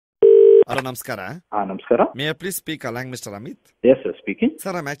Hello, Namaskara. Namaskara. May I please speak along Mr. Amit? Yes, sir, speaking.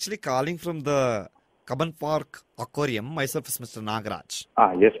 Sir, I'm actually calling from the Kaban Park Aquarium. Myself is Mr. Nagraj.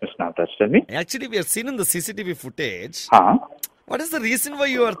 Yes, Mr. Nagraj, tell me. Actually, we have seen in the CCTV footage. Huh? What is the reason why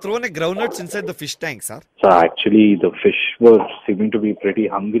you are throwing a groundnuts inside the fish tank, sir? So actually, the fish were seeming to be pretty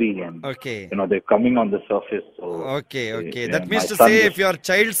hungry, and they're coming on the surface. So okay. That means to say, if your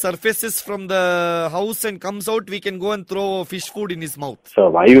child surfaces from the house and comes out, we can go and throw fish food in his mouth. So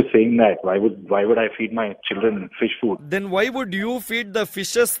why are you saying that? Why would I feed my children fish food? Then why would you feed the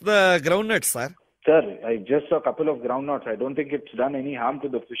fishes the groundnuts, sir? Sir, I just saw a couple of groundnuts. I don't think it's done any harm to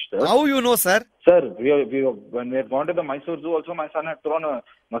the fish, sir. How you know, sir? Sir, when we had gone to the Mysore Zoo, also my son had thrown a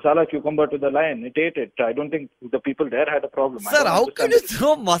masala cucumber to the lion. It ate it. I don't think the people there had a problem. Sir, how can you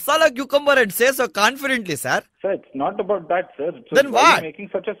throw masala cucumber and say so confidently, sir? Sir, it's not about that, sir. So then why what? are you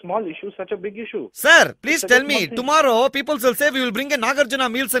making such a small issue, such a big issue? Sir, please tell me, tomorrow people will say we will bring a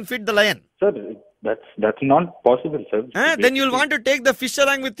Nagarjuna meals and feed the lion. Sir, that's not possible, sir. Then you will want to take the fish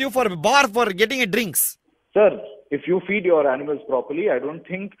along with you for a bar for getting a drinks. Sir, if you feed your animals properly, I don't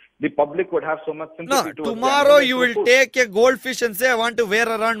think the public would have so much sympathy. No, tomorrow you will take a goldfish and say, I want to wear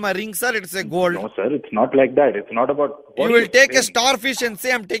around my ring, sir. It's a gold. No, sir, it's not like that. It's not about... You will take a starfish and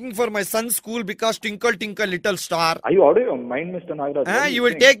say, I'm taking for my son's school because twinkle, twinkle, little star. Are you out of your mind, Mr. Nagraj? You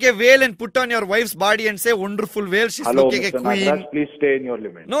will take a whale and put on your wife's body and say, wonderful whale, she's looking Mr. a queen. Nagraj, please stay in your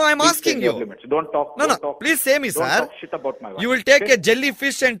limits. No, I'm asking you. Don't talk. No, please say me, don't sir. Talk shit about my wife. You will take a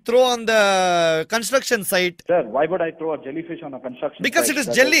jellyfish and throw on the construction site. Sir, why would I throw a jellyfish on a construction because site? Because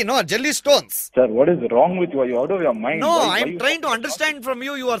it is jelly, no, jelly stones. Sir, what is wrong with you? Are you out of your mind? No, I'm trying to understand from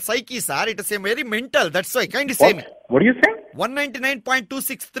you your psyche, sir. It is a very mental. That's why. Kindly say me. What are you saying?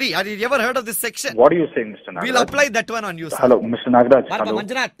 199.263. Have you ever heard of this section? What are you saying, Mr. Nagraj? We'll apply that one on you, sir. Hello, Mr. Nagraj. Hello.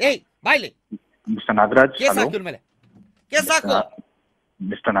 Manjunath. Hey, bye. Mr. Nagraj. Hello.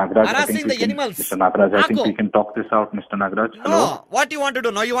 Mr. Nagraj, Harassing the animals. Mr. Nagraj, I think we can talk this out, Mr. Nagraj. Hello. No, what you want to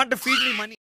do now? You want to feed me money.